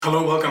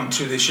Hello, welcome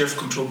to the Shift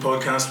Control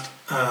podcast.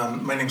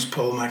 My name is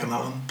Paul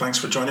McAnallen. Thanks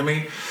for joining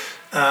me.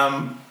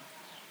 I'm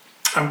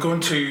going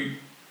to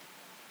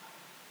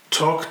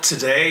talk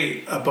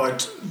today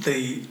about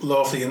the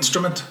law of the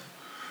instrument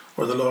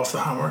or the law of the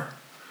hammer.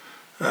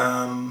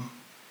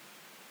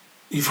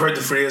 You've heard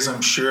the phrase, I'm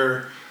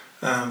sure,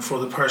 for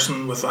the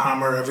person with the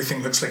hammer,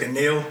 everything looks like a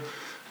nail,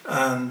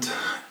 and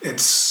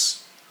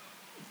it's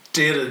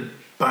dated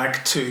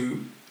back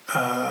to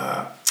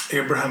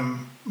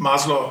Abraham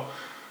Maslow.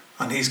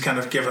 And he's kind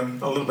of given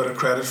a little bit of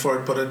credit for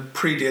it, but it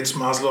predates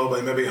Maslow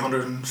by maybe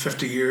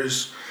 150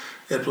 years.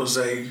 It was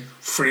a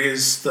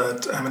phrase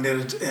that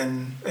emanated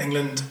in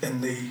England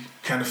in the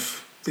kind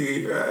of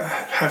the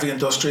heavy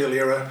industrial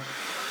era.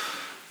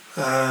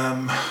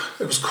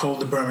 It was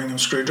called the Birmingham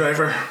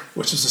screwdriver,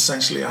 which is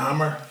essentially a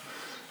hammer.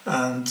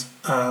 And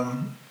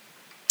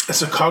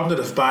it's a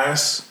cognitive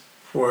bias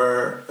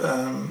where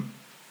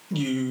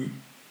you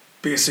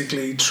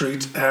basically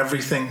treat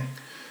everything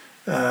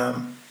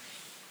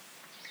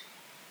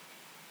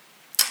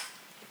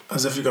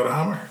as if you got a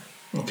hammer.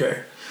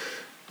 Okay,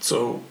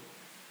 so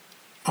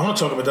I want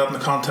to talk about that in the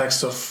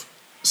context of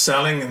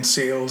selling and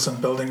sales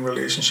and building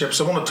relationships.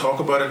 I want to talk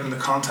about it in the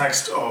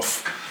context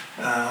of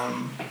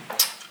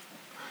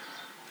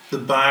the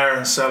buyer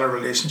and seller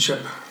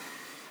relationship.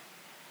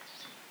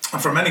 And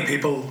for many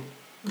people,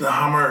 the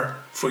hammer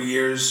for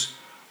years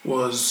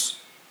was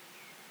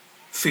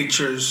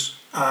features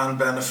and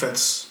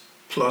benefits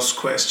plus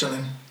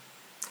questioning.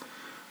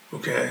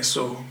 Okay,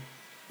 so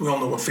we all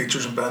know what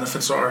features and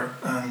benefits are,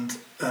 and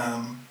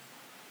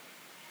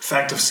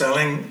effective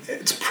selling,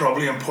 it's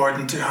probably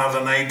important to have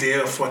an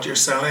idea of what you're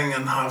selling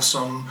and have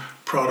some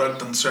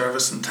product and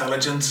service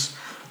intelligence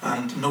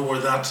and know where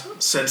that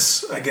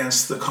sits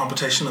against the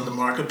competition in the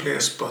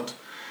marketplace. But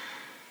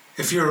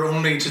if you're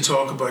only to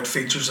talk about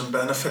features and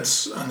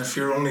benefits, and if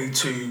you're only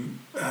to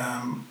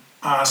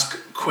ask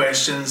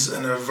questions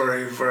in a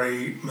very,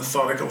 very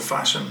methodical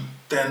fashion,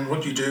 then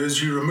what you do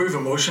is you remove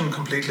emotion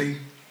completely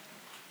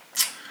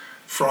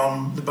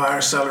from the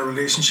buyer-seller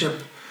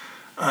relationship.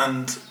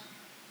 And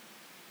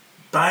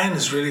buying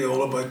is really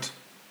all about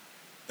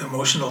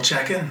emotional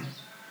check-in.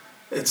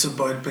 It's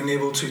about being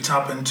able to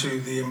tap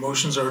into the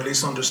emotions, or at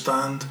least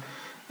understand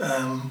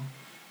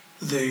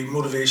the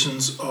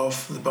motivations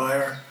of the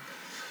buyer.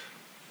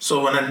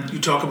 So when you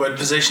talk about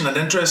position and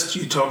interest,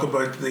 you talk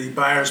about the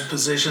buyer's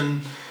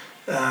position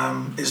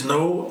is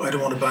no, I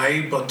don't want to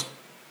buy, but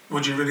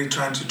what you're really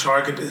trying to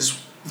target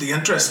is the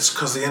interests,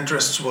 because the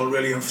interests will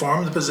really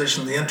inform the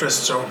position. The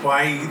interests are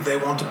why they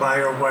want to buy,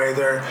 or why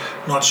they're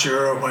not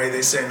sure, or why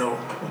they say no.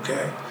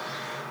 Okay.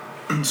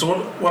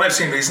 So what I've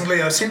seen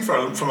recently, I've seen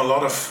from a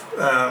lot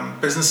of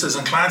businesses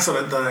and clients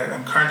that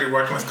I'm currently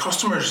working with,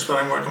 customers that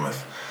I'm working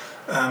with,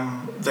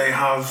 they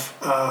have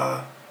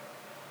a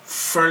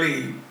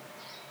fairly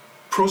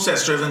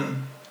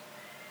process-driven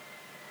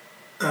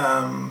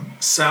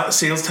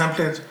sales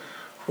template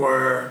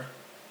where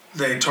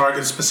they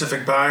target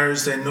specific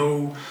buyers. They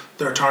know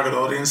their target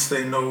audience.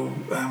 They know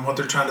what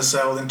they're trying to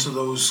sell into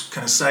those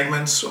kind of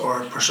segments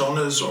or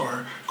personas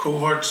or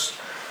cohorts.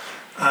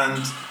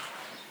 And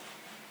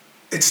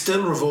it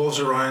still revolves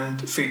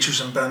around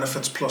features and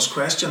benefits plus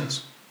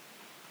questions.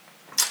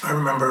 I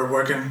remember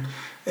working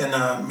in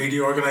a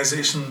media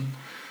organization,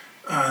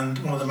 and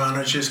one of the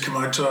managers came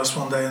out to us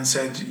one day and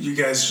said, you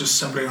guys just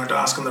simply aren't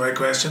asking the right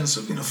questions.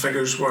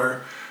 Figures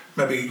were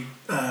maybe,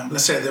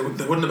 let's say they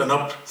wouldn't have been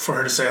up for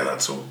her to say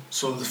that. So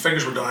the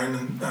figures were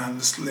down, and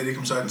this lady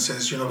comes out and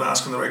says, you're not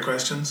asking the right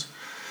questions.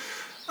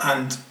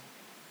 And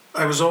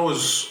I was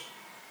always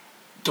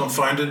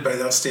dumbfounded by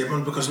that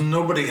statement, because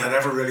nobody had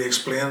ever really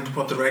explained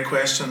what the right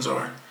questions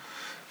are.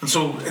 And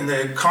so in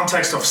the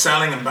context of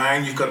selling and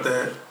buying, you've got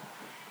the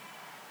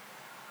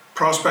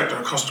prospect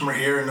or customer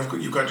here, and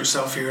you've got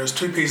yourself here as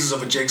two pieces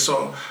of a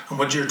jigsaw, and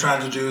what you're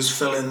trying to do is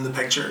fill in the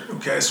picture.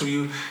 Okay, so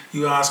you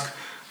ask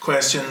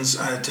questions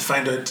to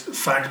find out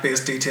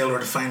fact-based detail, or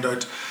to find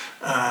out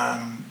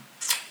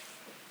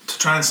to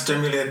try and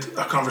stimulate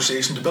a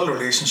conversation, to build a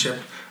relationship,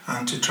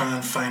 and to try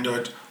and find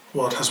out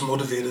what has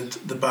motivated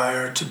the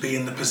buyer to be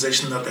in the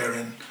position that they're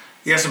in.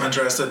 Yes, I'm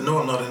interested. No,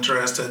 I'm not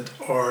interested.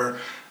 Or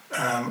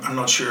I'm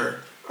not sure,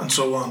 and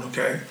so on.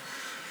 Okay,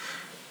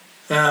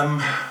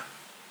 and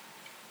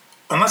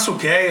that's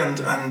okay.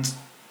 And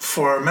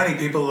for many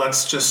people,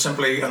 that's just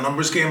simply a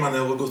numbers game, and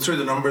they will go through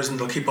the numbers and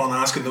they'll keep on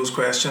asking those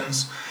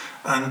questions.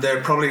 And they're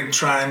probably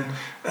trying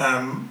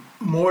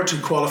more to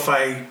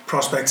qualify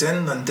prospects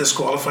in than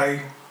disqualify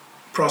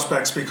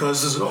prospects,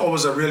 because there's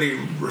always a really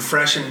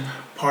refreshing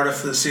part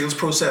of the sales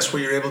process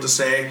where you're able to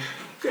say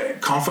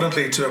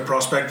confidently to a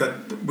prospect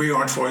that we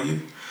aren't for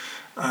you.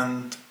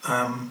 And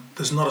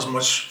there's not as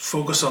much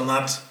focus on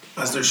that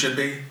as there should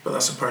be, but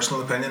that's a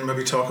personal opinion.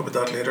 Maybe talk about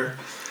that later.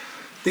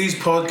 These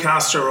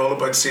podcasts are all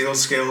about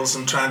sales skills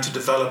and trying to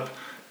develop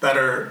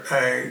better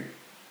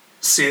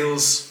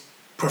sales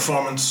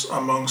performance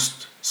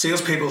amongst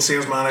salespeople,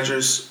 sales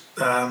managers,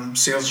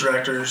 sales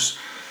directors,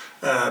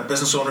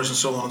 business owners, and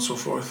so on and so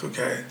forth.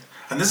 Okay,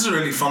 and this is a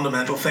really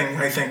fundamental thing,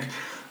 I think,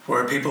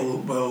 where people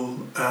will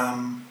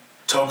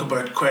talk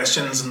about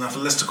questions and have a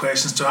list of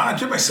questions I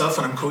do it myself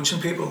when I'm coaching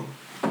people.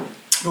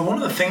 But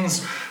one of the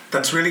things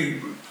that's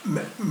really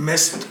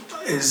missed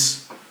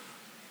is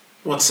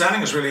what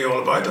selling is really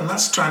all about, and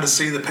that's trying to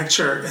see the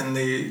picture in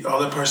the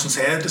other person's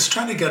head. It's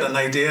trying to get an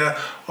idea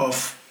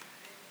of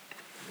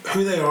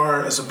who they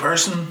are as a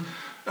person,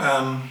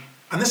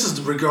 and this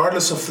is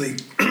regardless of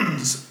the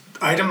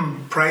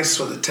item price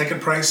or the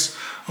ticket price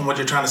on what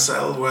you're trying to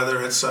sell,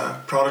 whether it's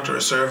a product or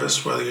a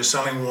service, whether you're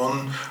selling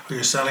one or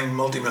you're selling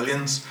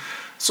multi-millions.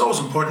 It's always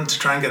important to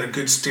try and get a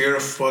good steer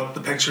of what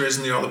the picture is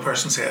in the other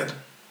person's head.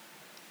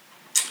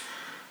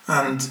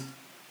 And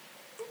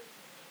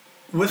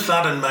with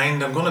that in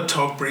mind, I'm going to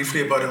talk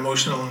briefly about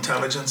emotional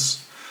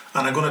intelligence,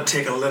 and I'm going to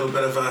take a little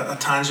bit of a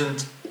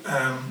tangent,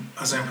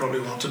 as I probably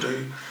want to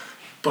do.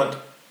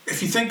 But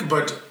if you think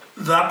about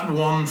that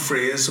one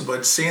phrase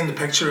about seeing the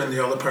picture in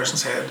the other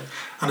person's head,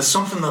 and it's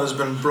something that has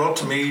been brought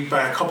to me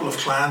by a couple of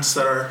clients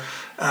that are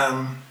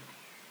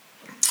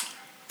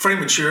very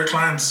mature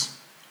clients,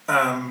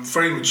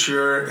 very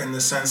mature in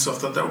the sense of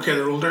that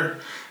they're older,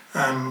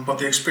 but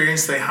the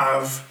experience they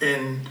have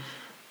in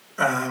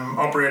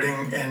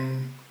operating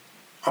in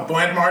a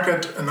buoyant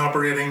market and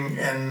operating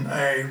in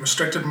a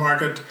restricted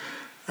market,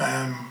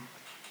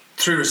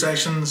 through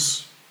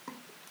recessions,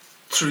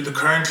 through the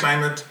current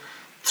climate,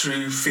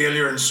 through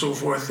failure and so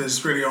forth,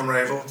 is really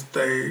unrivaled.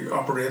 They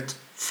operate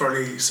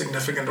fairly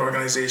significant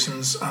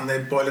organisations, and they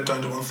boil it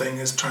down to one thing,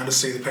 is trying to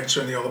see the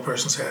picture in the other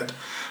person's head.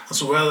 And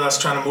so whether that's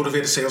trying to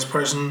motivate a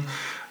salesperson,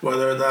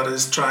 whether that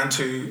is trying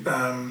to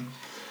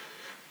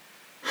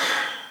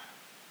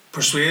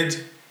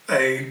persuade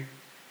a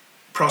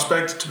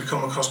prospect to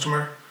become a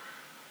customer,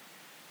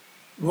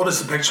 what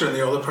is the picture in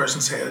the other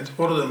person's head?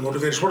 What are the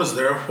motivators? What is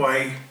their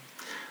why?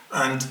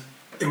 And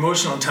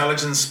emotional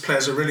intelligence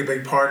plays a really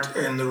big part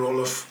in the role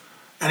of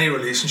any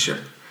relationship.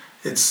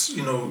 It's,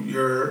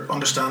 your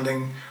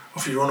understanding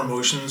of your own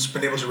emotions,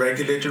 being able to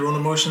regulate your own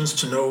emotions,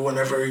 to know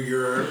whenever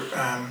you're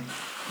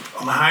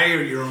on a high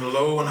or you're on a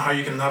low, and how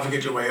you can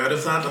navigate your way out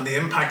of that, and the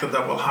impact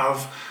that will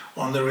have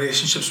on the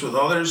relationships with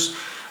others.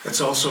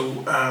 It's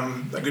also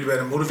a good way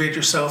to motivate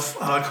yourself,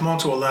 and I'll come on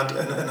to all that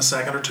in a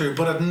second or two.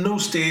 But at no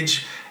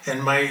stage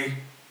in my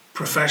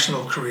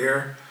professional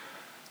career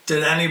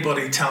did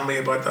anybody tell me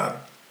about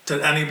that.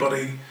 Did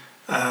anybody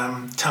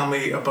tell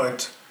me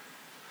about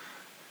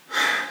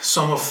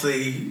some of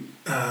the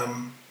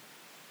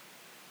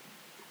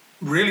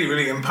really,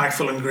 really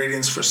impactful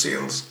ingredients for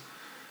sales?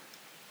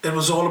 It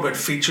was all about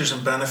features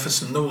and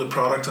benefits, and know the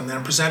product, and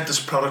then present this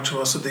product to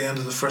us at the end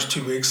of the first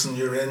 2 weeks, and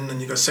you're in, and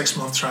you got a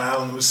 6-month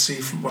trial, and we'll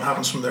see what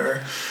happens from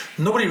there.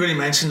 Nobody really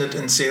mentioned it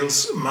in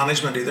sales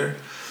management either,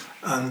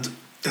 and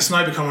it's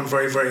now becoming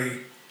very,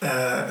 very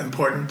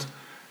important.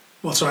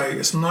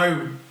 It's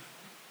now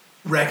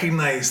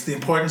recognised. The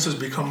importance has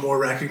become more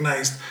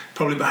recognised.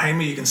 Probably behind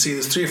me you can see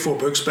there's 3 or 4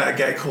 books by a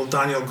guy called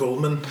Daniel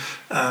Goleman.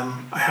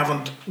 I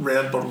haven't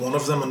read but one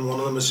of them, and one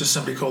of them is just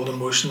simply called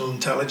Emotional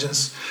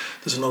Intelligence.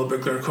 There's another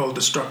book there called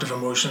Destructive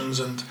Emotions,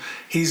 and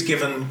he's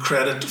given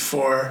credit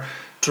for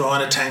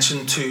drawing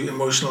attention to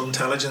emotional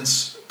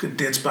intelligence. It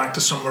dates back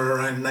to somewhere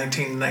around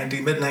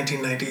 1990,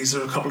 mid-1990s.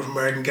 There were a couple of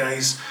American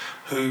guys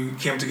who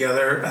came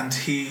together, and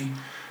he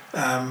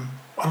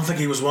I don't think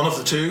he was one of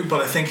the two, but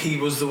I think he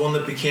was the one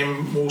that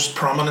became most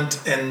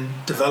prominent in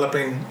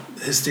developing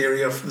the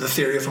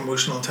theory of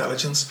emotional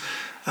intelligence,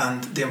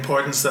 and the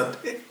importance that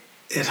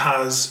it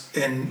has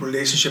in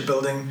relationship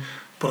building,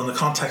 but in the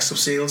context of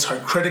sales, how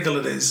critical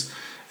it is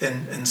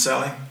in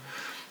selling.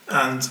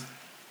 And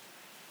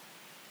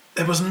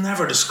it was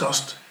never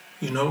discussed,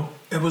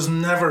 It was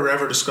never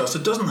ever discussed.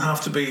 It doesn't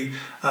have to be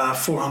a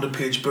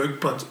 400-page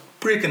book, but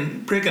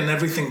breaking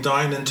everything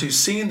down into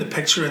seeing the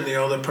picture in the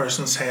other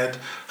person's head.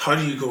 How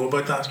do you go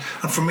about that?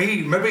 And for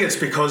me, maybe it's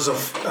because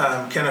of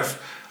I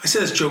say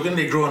this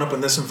jokingly, growing up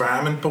in this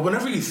environment, but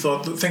whenever you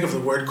think of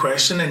the word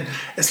questioning,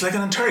 it's like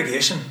an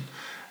interrogation.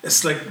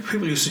 It's like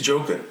people used to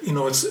joke,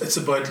 it's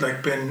about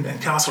like being in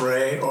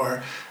Castlereagh,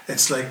 or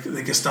it's like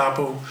the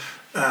Gestapo.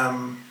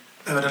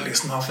 Evidently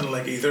it's nothing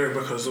like either,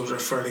 because those are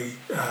fairly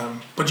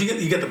but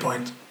you get the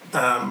point.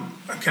 I'm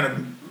kind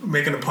of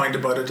making a point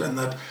about it, and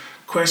that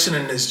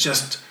questioning is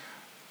just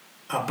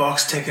a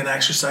box ticking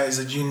exercise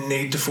that you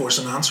need to force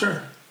an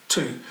answer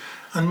to.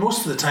 And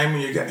most of the time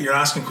when you're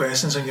asking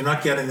questions and you're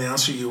not getting the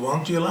answer you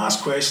want, you'll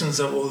ask questions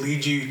that will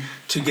lead you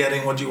to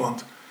getting what you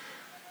want,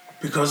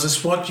 because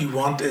it's what you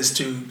want is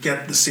to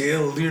get the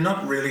sale. You're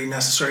not really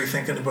necessarily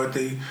thinking about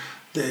the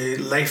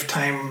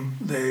lifetime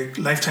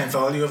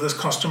value of this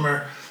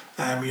customer.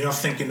 You're not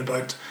thinking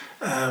about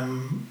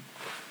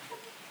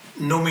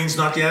no means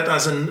not yet,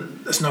 as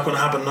in it's not going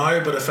to happen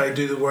now, but if I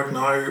do the work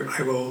now,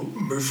 I will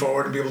move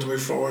forward and be able to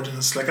move forward. And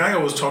it's like, I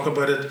always talk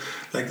about it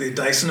like the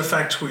Dyson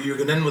effect, where you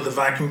get in with a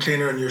vacuum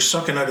cleaner and you're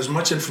sucking out as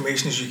much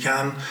information as you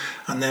can,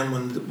 and then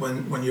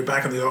when you're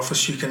back in the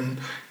office, you can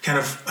kind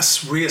of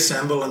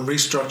reassemble and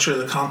restructure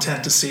the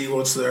content to see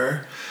what's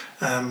there.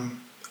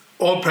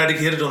 All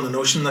predicated on the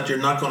notion that you're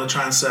not going to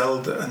try and sell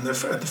in the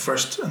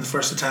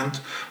first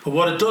attempt. But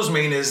what it does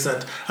mean is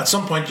that at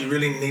some point you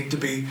really need to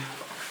be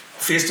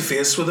face to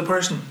face with the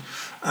person,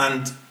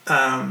 and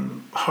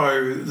how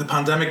the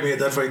pandemic made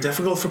that very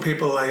difficult for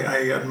people.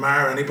 I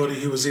admire anybody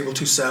who was able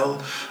to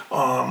sell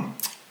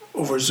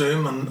over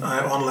Zoom and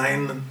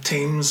online and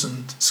Teams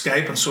and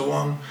Skype and so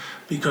on,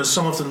 because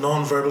some of the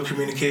non-verbal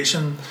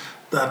communication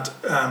that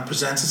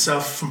presents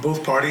itself from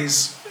both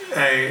parties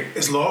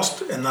is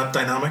lost in that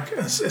dynamic.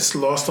 It's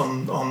lost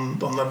on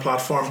that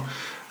platform,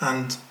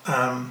 and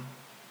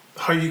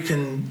how you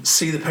can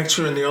see the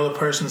picture in the other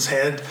person's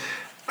head.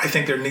 I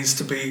think it needs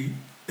to be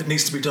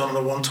done in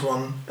a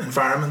one-to-one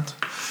environment.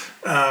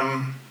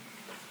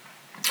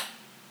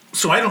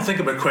 So I don't think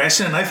about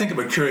questioning, I think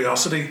about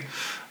curiosity.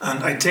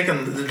 And I'd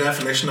taken the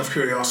definition of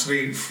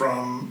curiosity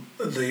from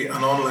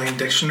an online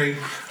dictionary: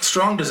 a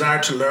strong desire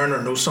to learn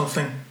or know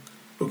something.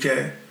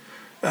 Okay.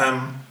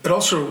 It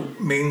also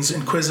means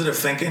inquisitive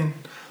thinking.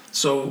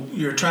 So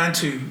you're trying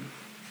to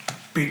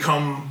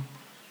become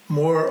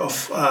more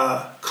of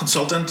a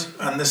consultant,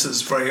 and this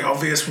is very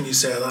obvious when you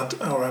say that,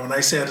 or when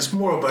I say it, it's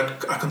more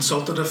about a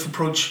consultative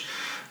approach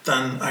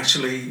than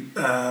actually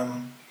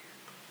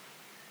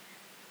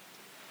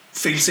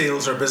field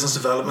sales or business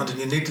development. And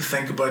you need to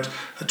think about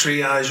a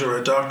triage or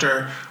a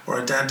doctor or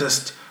a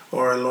dentist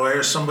or a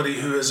lawyer, somebody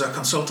who is a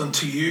consultant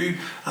to you,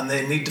 and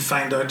they need to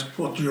find out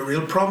what your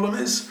real problem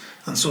is,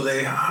 and so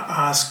they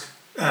ask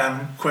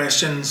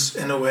questions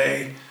in a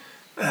way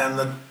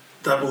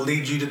that will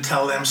lead you to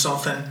tell them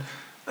something,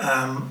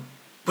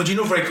 but you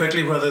know very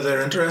quickly whether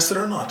they're interested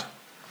or not.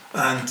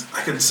 And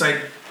I can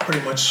cite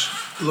pretty much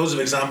loads of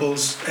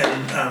examples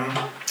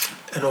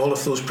in all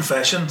of those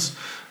professions,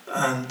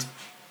 and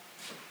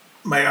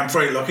I'm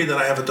very lucky that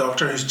I have a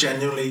doctor who's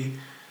genuinely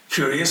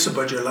curious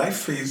about your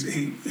life.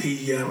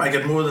 I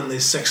get more than the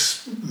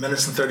 6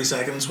 minutes and 30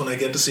 seconds when I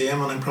get to see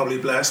him, and I'm probably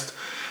blessed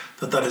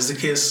that is the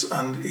case.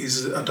 And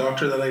he's a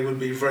doctor that I would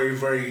be very,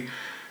 very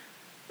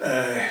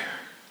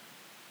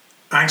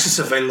anxious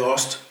if I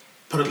lost,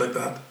 put it like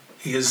that.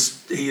 He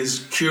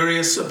is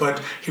curious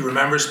about, he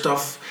remembers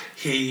stuff,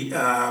 he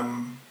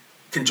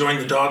can join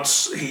the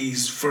dots,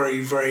 he's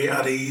very, very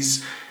at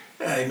ease.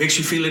 He makes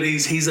you feel at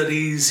ease, he's at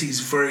ease, he's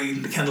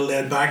very kind of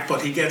laid back,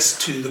 but he gets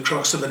to the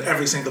crux of it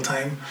every single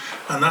time.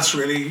 And that's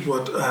really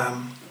what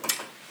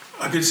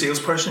a good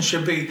salesperson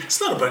should be.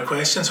 It's not about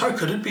questions. How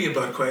could it be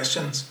about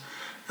questions?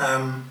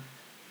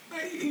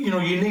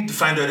 You need to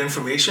find out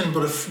information,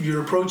 but if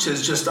your approach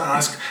is just to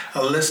ask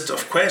a list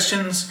of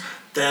questions,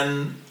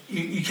 then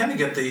you kind of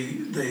get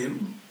the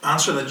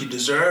answer that you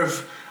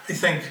deserve, I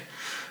think.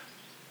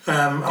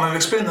 And I'll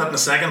explain that in a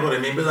second, what I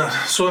mean by that.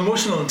 So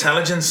emotional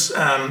intelligence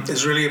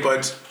is really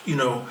about,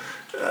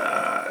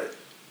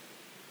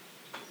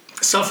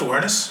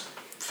 self-awareness,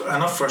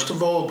 not first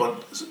of all,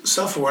 but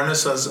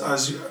self-awareness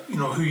as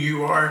who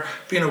you are,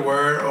 being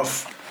aware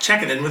of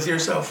checking in with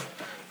yourself.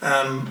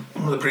 One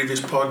of the previous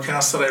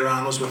podcasts that I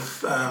ran was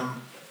with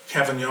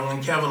Kevin Young,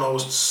 and Kevin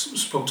always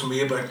spoke to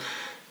me about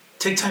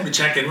take time to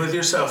check in with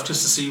yourself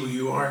just to see who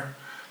you are,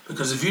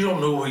 because if you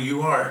don't know who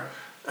you are,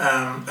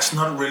 it's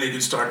not really a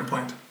good starting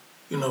point,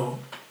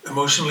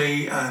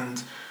 emotionally,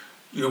 and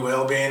your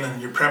well-being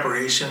and your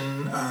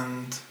preparation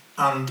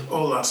and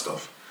all that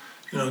stuff.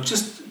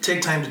 Just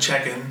take time to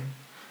check in.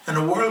 In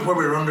a world where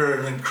we're under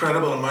an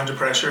incredible amount of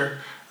pressure,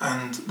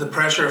 and the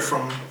pressure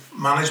from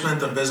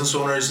management and business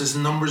owners is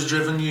numbers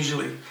driven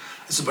usually.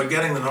 It's about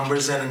getting the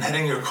numbers in and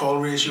hitting your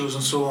call ratios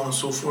and so on and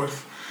so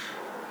forth.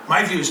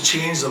 My view has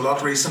changed a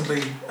lot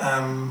recently,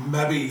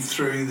 maybe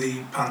through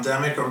the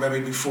pandemic or maybe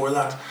before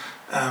that,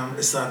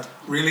 is that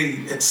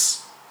really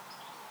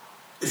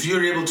if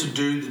you're able to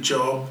do the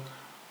job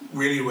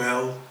really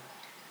well,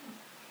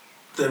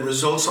 the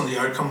results and the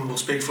outcome will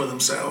speak for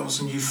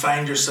themselves, and you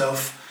find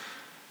yourself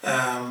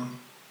in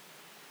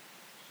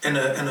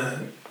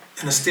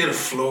a state of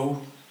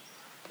flow,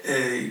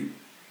 at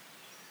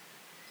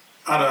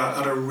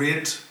a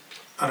rate,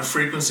 at a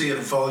frequency, at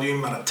a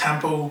volume, at a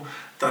tempo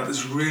that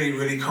is really,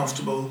 really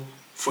comfortable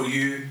for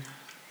you.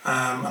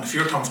 And if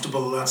you're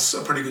comfortable, that's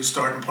a pretty good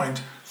starting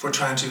point for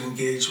trying to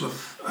engage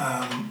with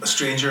a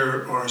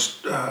stranger or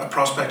a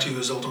prospect who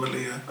is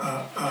ultimately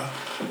a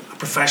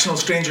professional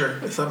stranger,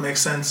 if that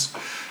makes sense.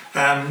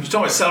 You're talking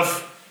about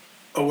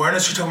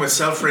self-awareness, you're talking about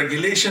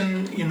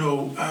self-regulation,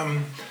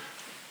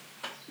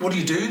 what do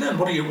you do then?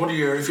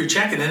 If you're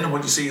checking in and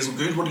what you see isn't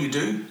good, what do you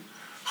do?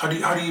 How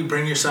do you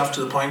bring yourself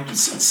to the point?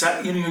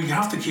 You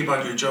have to keep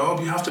out your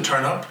job, you have to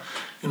turn up.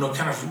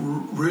 Kind of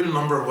rule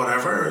number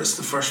whatever is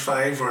the first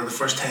 5 or the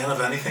first 10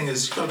 of anything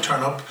is you've got to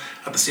turn up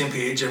at the same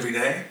page every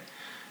day.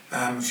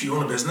 If you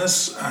own a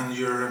business and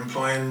you're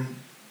employing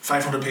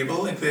 500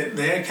 people,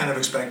 they kind of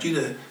expect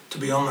you to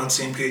be on that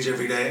same page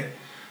every day.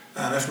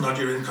 And if not,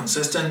 you're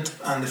inconsistent.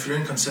 And if you're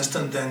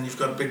inconsistent, then you've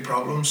got big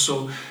problems.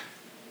 So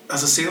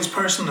as a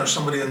salesperson or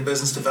somebody in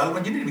business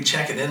development, you need to be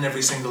checking in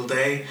every single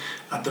day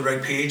at the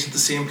right page, at the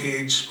same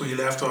page where you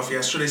left off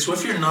yesterday. So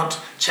if you're not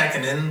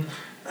checking in,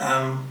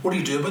 what do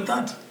you do about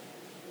that?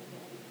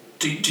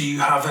 Do you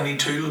have any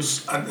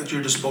tools at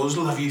your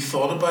disposal? Have you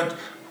thought about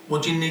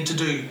what you need to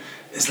do?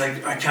 Is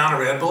like a can of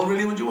Red Bull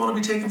really what you want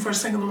to be taking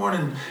first thing in the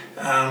morning?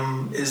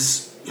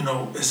 Is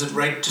is it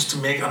right just to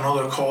make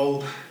another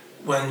call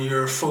when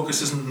your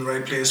focus isn't in the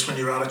right place, when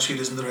your attitude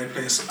isn't in the right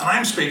place? And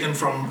I'm speaking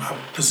from a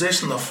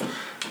position of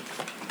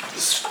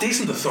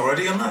decent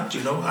authority on that.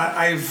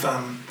 I've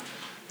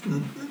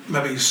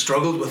maybe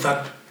struggled with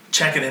that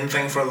checking in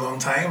thing for a long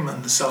time,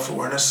 and the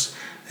self-awareness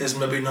is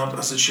maybe not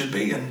as it should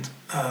be. And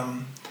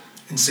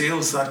in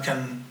sales, that's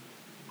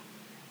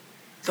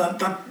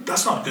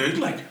not good.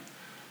 Like,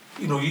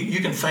 you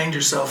can find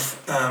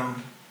yourself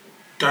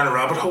down a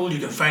rabbit hole. You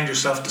can find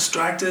yourself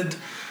distracted.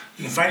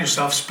 You can find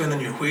yourself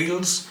spinning your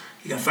wheels.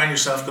 You can find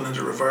yourself going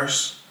into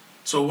reverse.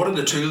 So what are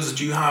the tools that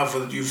you have or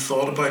that you've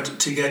thought about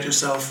to get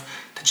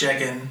yourself to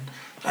check in?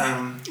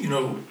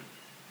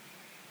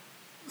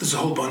 There's a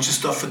whole bunch of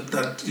stuff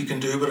that you can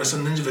do, but it's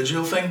an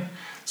individual thing.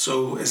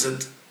 So is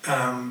it,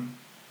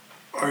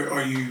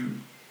 are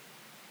you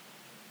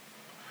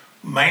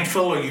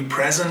mindful? Are you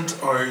present?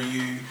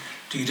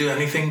 Do you do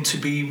anything to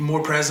be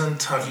more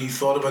present? Have you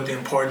thought about the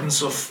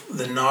importance of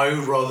the now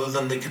rather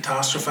than the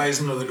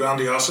catastrophizing or the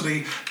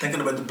grandiosity, thinking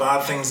about the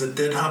bad things that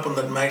did happen,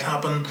 that might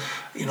happen,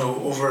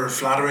 over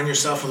flattering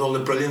yourself with all the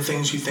brilliant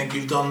things you think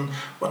you've done,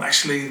 when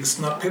actually it's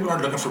not, people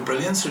aren't looking for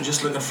brilliance, they're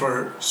just looking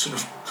for sort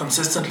of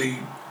consistently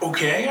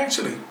okay,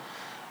 actually.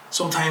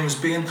 Sometimes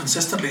being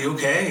consistently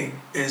okay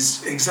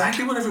is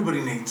exactly what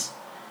everybody needs.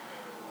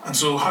 And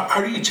so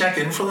how do you check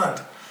in for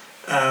that?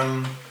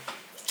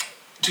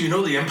 Do you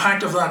know the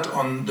impact of that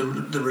on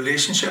the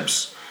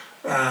relationships?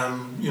 Are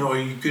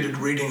you good at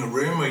reading a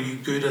room? Are you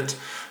good at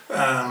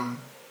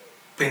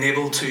being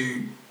able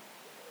to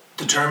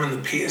determine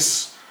the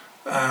pace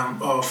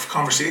of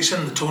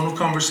conversation, the tone of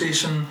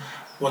conversation,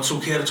 what's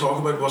okay to talk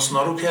about, what's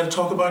not okay to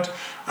talk about,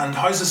 and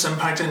how's this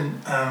impacting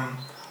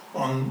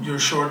on your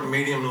short,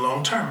 medium, and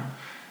long term?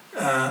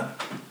 And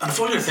if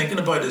all you're thinking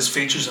about is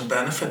features and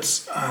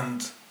benefits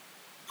and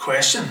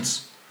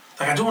questions,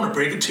 like, I don't want to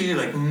break it to you,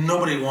 like,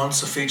 nobody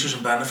wants the features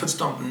and benefits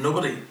dump.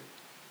 Nobody.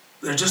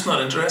 They're just not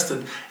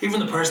interested. Even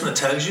the person that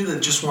tells you they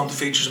just want the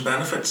features and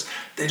benefits,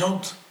 they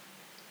don't.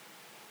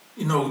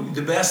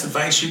 The best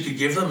advice you could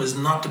give them is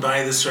not to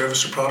buy this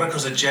service or product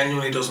because it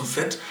genuinely doesn't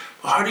fit.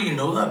 Well, how do you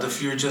know that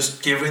if you're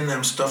just giving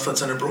them stuff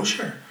that's in a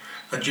brochure?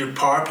 That you're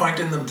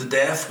PowerPointing them to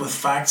death with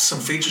facts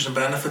and features and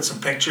benefits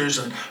and pictures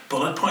and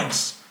bullet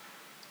points.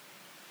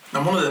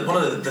 And one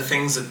of the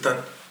things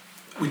that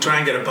we try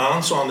and get a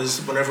balance on is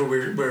whenever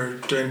we're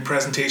doing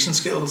presentation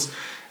skills,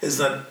 is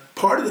that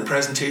part of the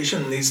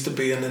presentation needs to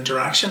be an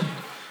interaction.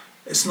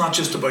 It's not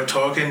just about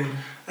talking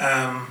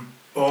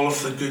all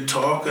of the good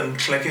talk and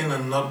clicking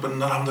and not having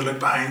to look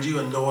behind you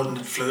and know it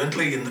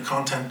fluently and the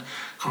content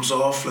comes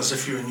off as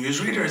if you're a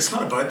newsreader. It's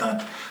not about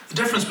that. The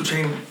difference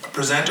between a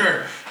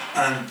presenter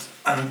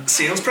and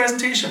sales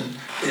presentation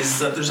is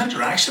that there's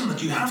interaction,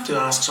 that you have to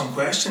ask some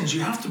questions.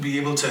 You have to be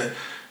able to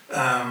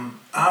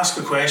ask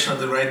a question at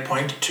the right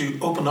point to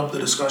open up the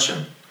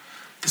discussion.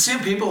 The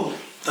same people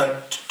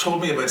that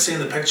told me about seeing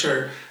the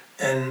picture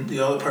in the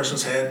other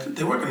person's head,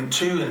 they work in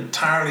two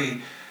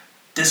entirely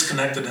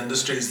disconnected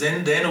industries.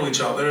 They know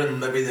each other and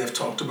maybe they've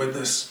talked about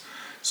this.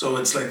 So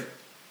it's like,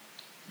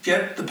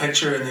 get the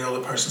picture in the other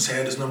person's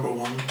head is number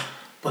one,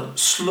 but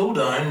slow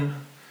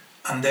down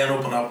and then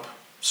open up.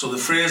 So the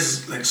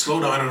phrase like slow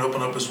down and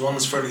open up is one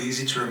that's fairly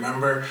easy to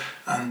remember,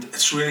 and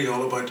it's really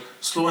all about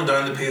slowing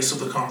down the pace of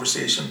the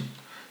conversation,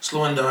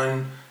 slowing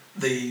down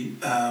the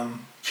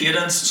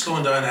cadence,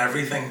 slowing down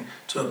everything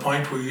to a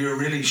point where you're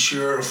really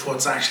sure of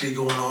what's actually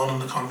going on in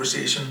the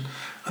conversation,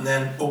 and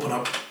then open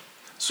up.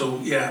 So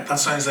yeah, that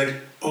sounds like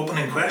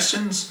opening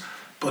questions,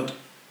 but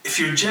if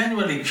you're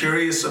genuinely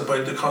curious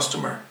about the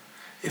customer,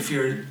 if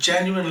you're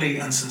genuinely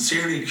and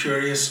sincerely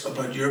curious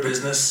about your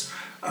business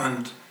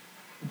and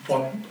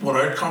what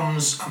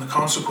outcomes and the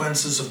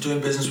consequences of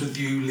doing business with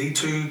you lead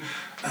to,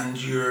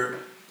 and you're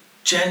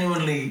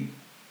genuinely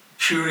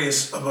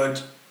curious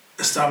about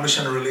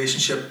establishing a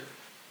relationship,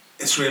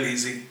 it's real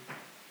easy.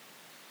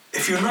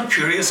 If you're not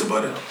curious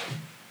about it,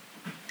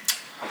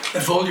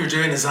 if all you're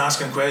doing is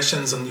asking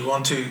questions and you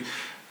want to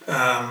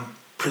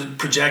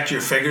project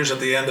your figures at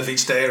the end of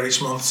each day or each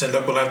month and say,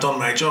 look, well, I've done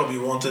my job.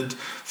 You wanted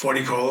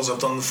 40 calls, I've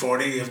done the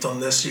 40, I've done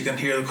this, you can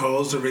hear the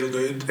calls, they're real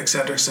good,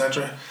 etc.,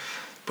 etc.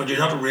 But you're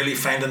not really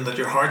finding that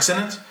your heart's in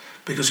it,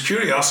 because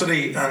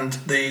curiosity and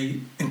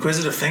the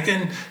inquisitive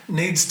thinking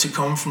needs to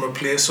come from a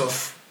place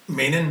of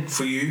meaning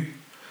for you.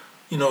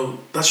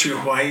 That's your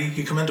why.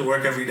 You come into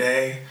work every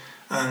day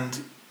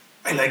and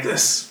I like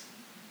this.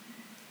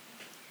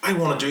 I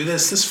want to do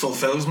this. This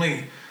fulfills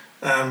me.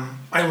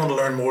 I want to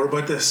learn more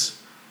about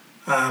this.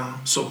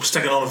 So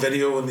sticking on a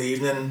video in the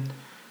evening,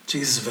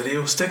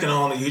 sticking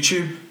on a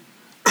YouTube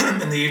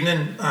in the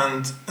evening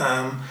and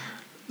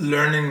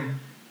learning,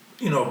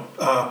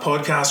 a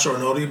podcast or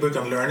an audiobook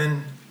and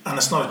learning, and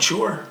it's not a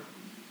chore.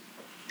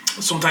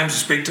 Sometimes you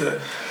speak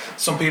to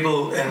some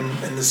people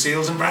in the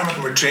sales environment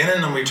and we're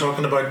training and we're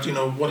talking about,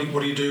 what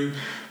do you do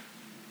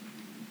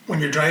when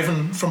you're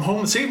driving from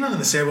home this evening, and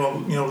they say, well,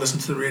 listen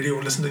to the radio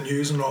and listen to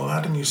news and all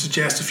that, and you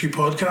suggest a few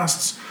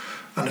podcasts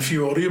and a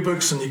few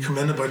audiobooks, and you come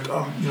in about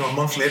a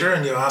month later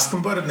and you ask them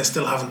about it and they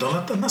still haven't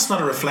done it, and that's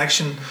not a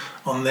reflection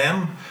on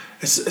them.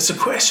 it's a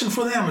question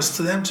for them. It's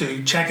to them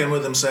to check in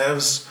with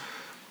themselves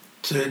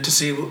to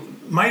see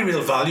my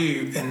real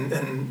value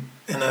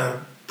in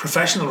a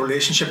professional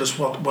relationship is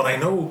what I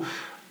know.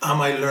 Am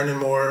I learning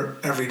more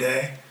every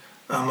day?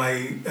 Am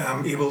I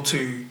able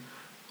to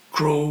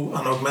grow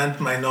and augment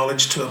my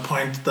knowledge to a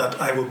point that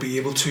I will be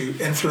able to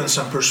influence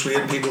and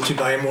persuade people to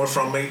buy more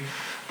from me?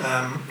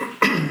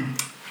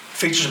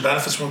 Features and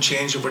benefits won't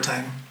change over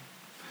time.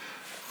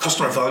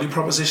 Customer value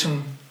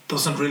proposition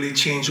doesn't really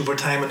change over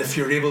time, and if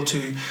you're able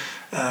to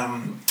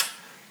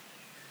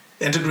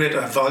integrate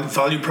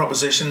value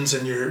propositions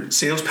in your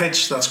sales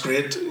pitch, that's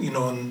great,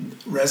 and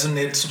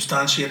resonate,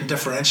 substantiate and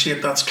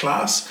differentiate, that's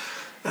class.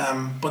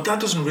 But that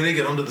doesn't really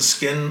get under the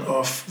skin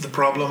of the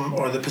problem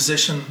or the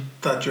position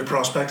that your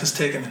prospect has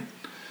taken.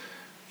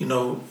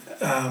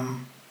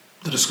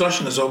 The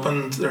discussion is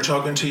open. They're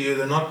talking to you.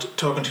 They're not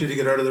talking to you to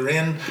get out of the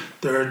rain.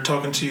 They're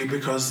talking to you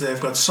because they've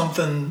got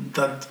something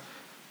that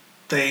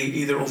they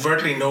either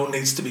overtly know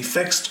needs to be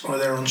fixed, or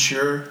they're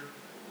unsure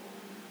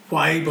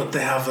why, but they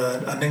have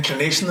an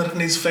inclination that it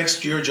needs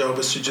fixed. Your job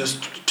is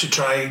to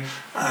try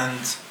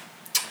and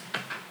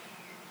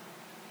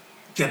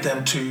get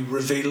them to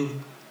reveal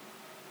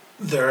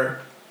their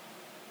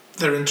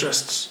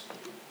interests.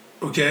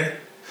 Okay?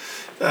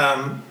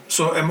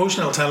 So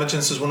emotional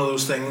intelligence is one of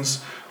those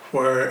things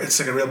where it's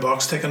like a real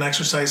box ticking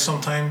exercise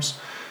sometimes.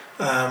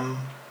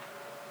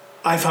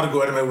 I've had to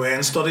go out of my way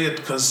and study it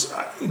because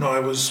I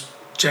was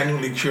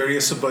genuinely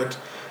curious about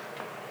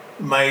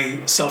my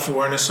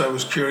self-awareness. I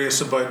was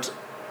curious about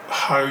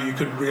how you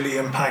could really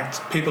impact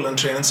people in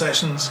training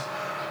sessions.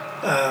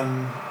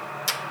 And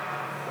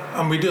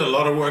we do a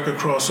lot of work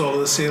across all of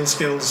the sales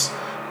skills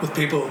with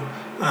people,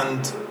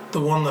 and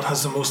the one that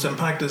has the most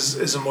impact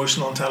is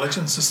emotional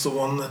intelligence. It's the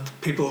one that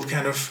people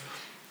kind of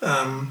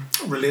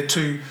relate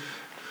to.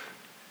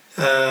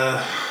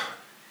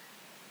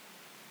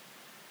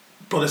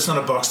 But it's not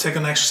a box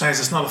ticking exercise.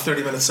 It's not a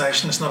 30-minute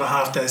session. It's not a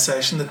half-day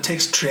session. It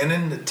takes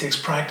training. It takes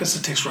practice.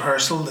 It takes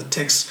rehearsal. It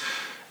takes,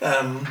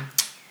 it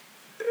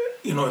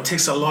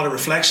takes a lot of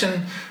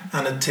reflection,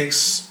 and it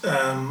takes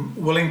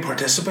willing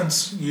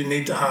participants. You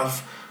need to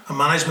have a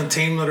management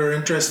team that are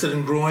interested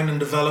in growing and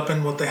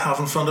developing what they have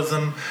in front of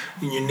them.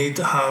 And you need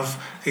to have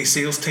a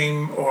sales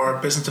team or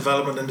business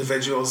development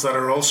individuals that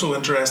are also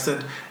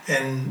interested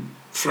in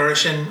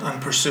flourishing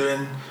and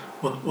pursuing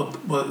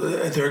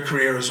what their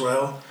career as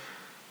well.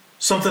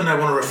 Something I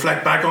want to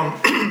reflect back on,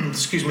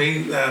 excuse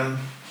me,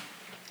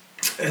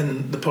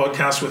 in the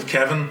podcast with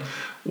Kevin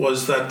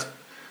was that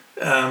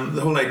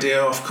the whole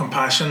idea of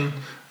compassion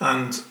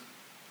and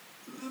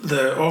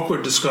the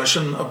awkward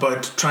discussion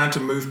about trying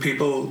to move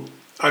people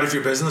out of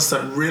your business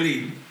that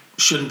really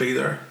shouldn't be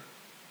there.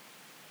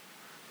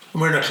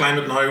 And we're in a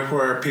climate now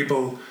where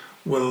people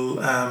will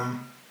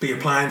be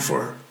applying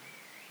for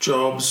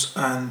jobs,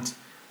 and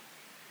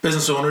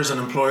business owners and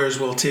employers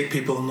will take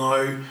people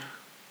now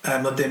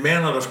that they may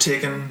not have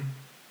taken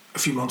a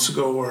few months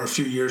ago or a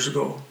few years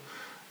ago.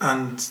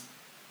 And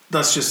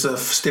that's just a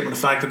statement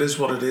of fact. It is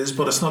what it is,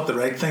 but it's not the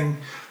right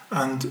thing.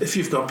 And if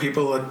you've got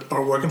people that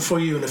are working for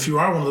you, and if you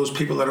are one of those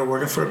people that are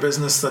working for a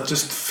business that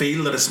just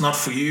feel that it's not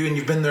for you, and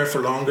you've been there for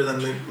longer than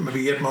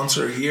maybe 8 months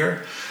or a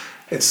year,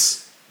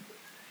 it's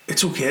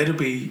okay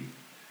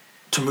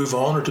to move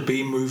on or to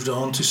be moved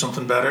on to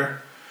something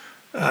better.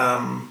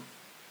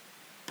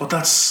 But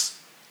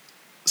that's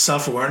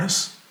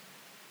self-awareness.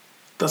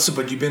 That's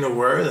about you being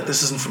aware that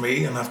this isn't for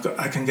me and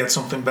I can get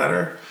something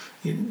better.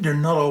 You're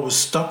not always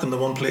stuck in the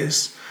one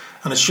place.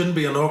 And it shouldn't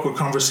be an awkward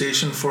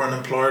conversation for an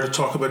employer to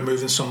talk about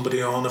moving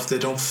somebody on if they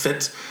don't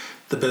fit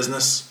the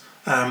business.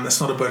 It's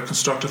not about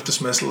constructive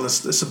dismissal.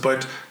 It's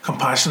about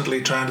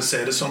compassionately trying to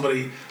say to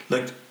somebody,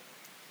 like,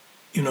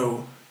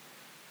 you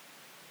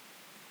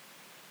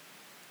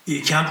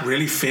can't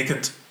really fake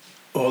it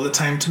all the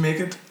time to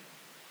make it.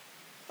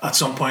 At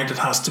some point it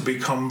has to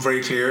become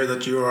very clear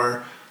that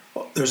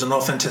there's an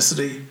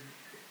authenticity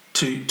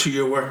to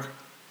your work,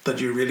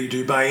 that you really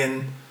do buy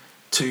in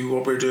to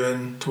what we're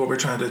doing, to what we're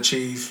trying to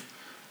achieve.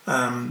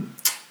 And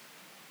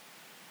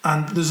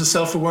there's a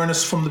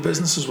self-awareness from the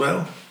business as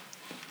well.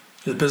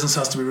 The business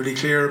has to be really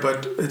clear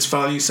about its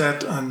value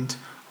set and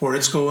where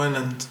it's going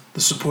and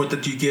the support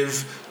that you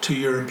give to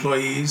your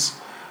employees.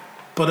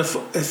 But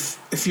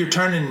if you're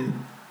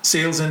turning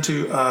sales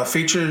into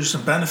features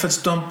and benefits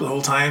dump the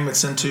whole time,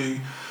 it's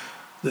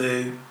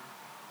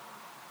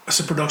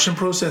a production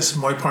process.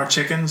 My part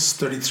chickens,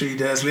 33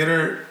 days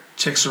later,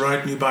 chicks are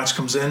out, new batch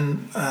comes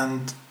in,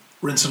 and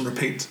rinse and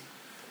repeat.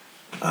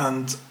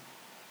 And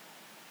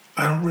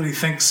I don't really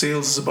think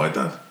sales is about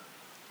that.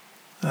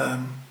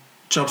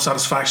 Job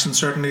satisfaction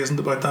certainly isn't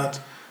about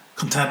that.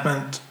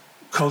 Contentment,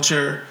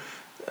 culture,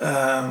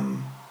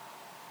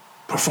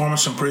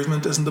 performance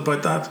improvement isn't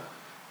about that.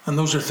 And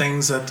those are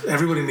things that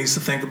everybody needs to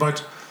think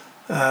about,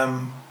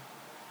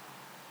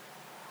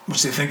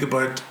 which they think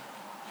about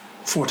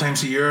 4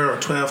 times a year or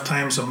 12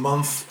 times a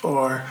month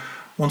or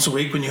once a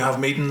week when you have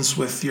meetings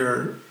with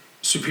your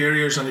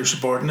superiors and your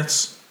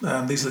subordinates.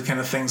 These are the kind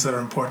of things that are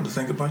important to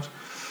think about.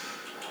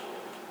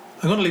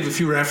 I'm going to leave a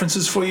few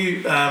references for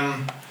you.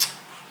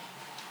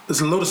 there's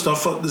a load of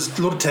stuff. There's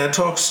a load of TED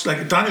Talks.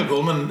 Like Daniel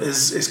Goleman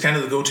is kind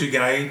of the go-to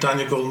guy.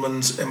 Daniel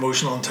Goleman's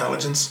Emotional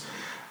Intelligence.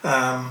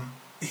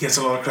 He gets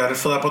a lot of credit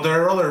for that. But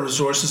there are other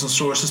resources and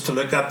sources to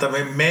look at that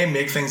may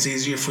make things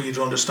easier for you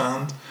to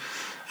understand.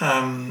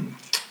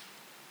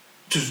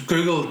 Just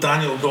Google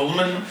Daniel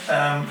Goleman.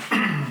 Let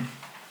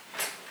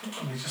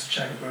me just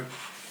check about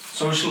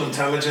Social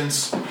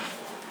Intelligence.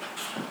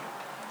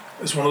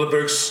 It's one of the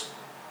books.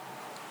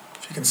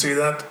 If you can see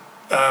that.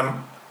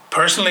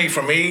 Personally,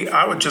 for me,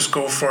 I would just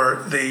go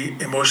for the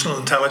Emotional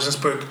Intelligence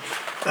book.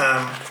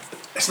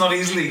 It's not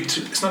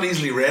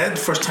easily read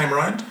first time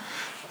around,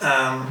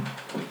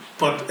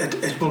 but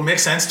it will make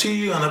sense to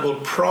you, and it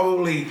will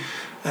probably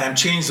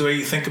change the way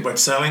you think about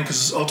selling.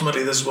 Because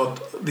ultimately, this is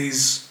what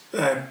these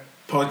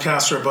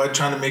podcasts are about: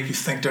 trying to make you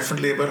think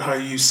differently about how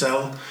you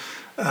sell.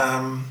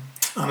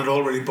 And it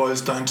all really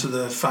boils down to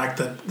the fact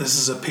that this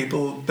is a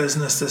people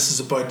business. This is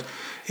about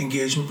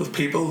engagement with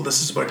people.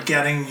 This is about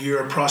getting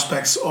your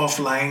prospects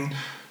offline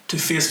to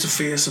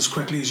face as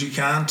quickly as you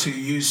can, to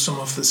use some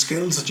of the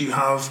skills that you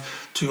have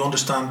to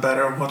understand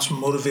better what's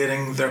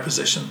motivating their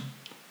position.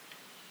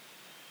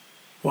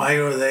 Why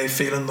are they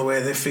feeling the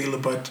way they feel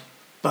about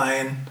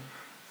buying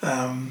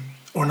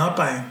or not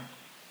buying?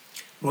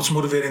 What's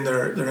motivating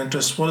their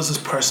interest? What is this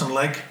person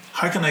like?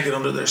 How can I get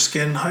under their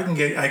skin? How can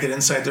I get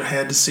inside their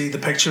head to see the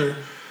picture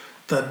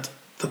that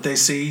they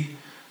see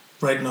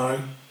right now?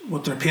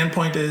 What their pain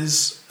point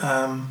is?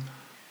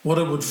 What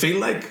it would feel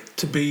like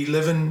to be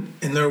living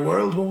in their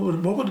world?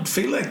 What would it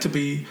feel like to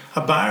be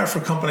a buyer for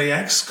Company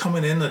X,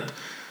 coming in at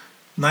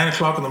 9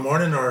 o'clock in the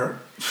morning or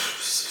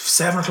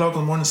 7 o'clock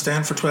in the morning,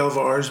 staying for 12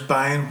 hours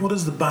buying? What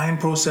is the buying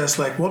process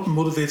like? What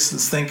motivates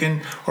his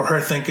thinking or her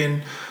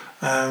thinking?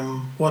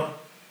 What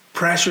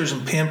pressures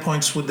and pain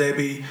points would they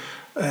be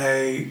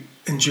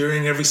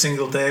enduring every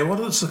single day? What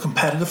does the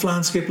competitive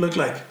landscape look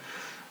like?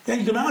 Yeah,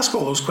 you can ask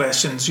all those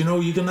questions.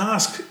 You can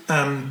ask,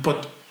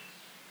 but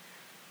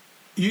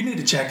you need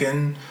to check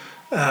in,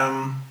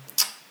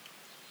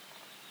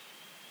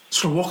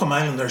 sort of walk a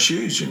mile in their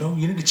shoes. You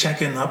need to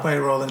check in that way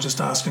rather than just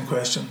asking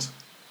questions.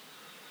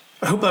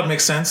 I hope that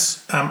makes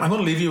sense. I'm going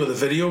to leave you with a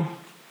video.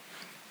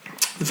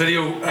 The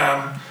video,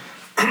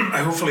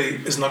 hopefully,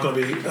 is not going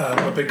to be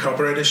a big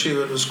copyright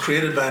issue. It was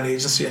created by an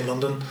agency in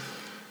London.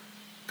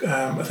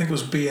 I think it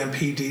was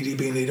BNP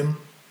DDB Needham.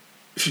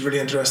 If you're really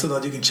interested in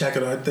that, you can check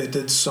it out. They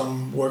did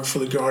some work for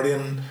The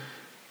Guardian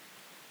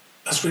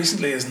as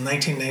recently as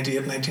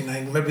 1998,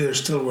 1999. Maybe they're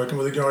still working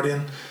with The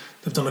Guardian.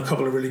 They've done a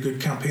couple of really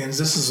good campaigns.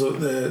 This is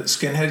the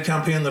Skinhead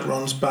campaign that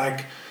runs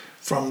back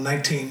from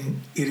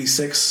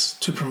 1986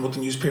 to promote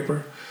the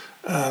newspaper.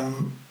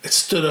 It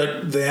stood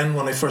out then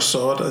when I first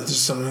saw it as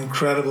just an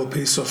incredible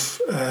piece of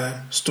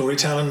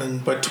storytelling in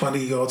about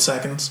 20 odd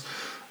seconds.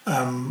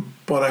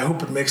 But I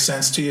hope it makes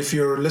sense to you. If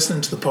you're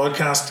listening to the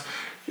podcast,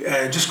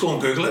 just go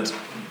and Google it.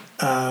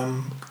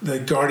 The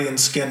Guardian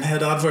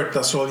Skinhead advert,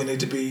 that's all you need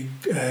to be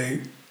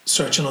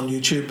searching on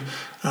YouTube,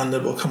 and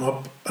it will come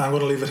up. I'm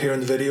going to leave it here in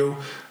the video,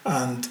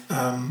 and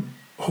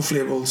hopefully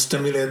it will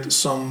stimulate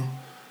some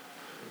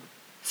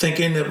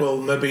thinking. It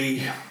will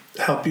maybe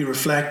help you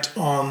reflect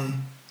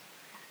on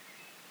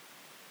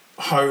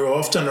how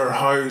often or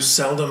how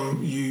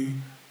seldom you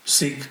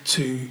seek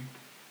to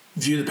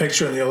view the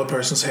picture in the other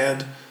person's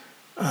head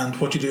and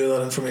what you do with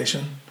that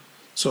information.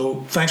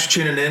 So thanks for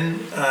tuning in,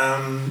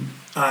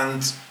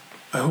 and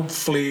I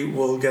hopefully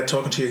will get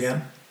talking to you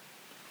again.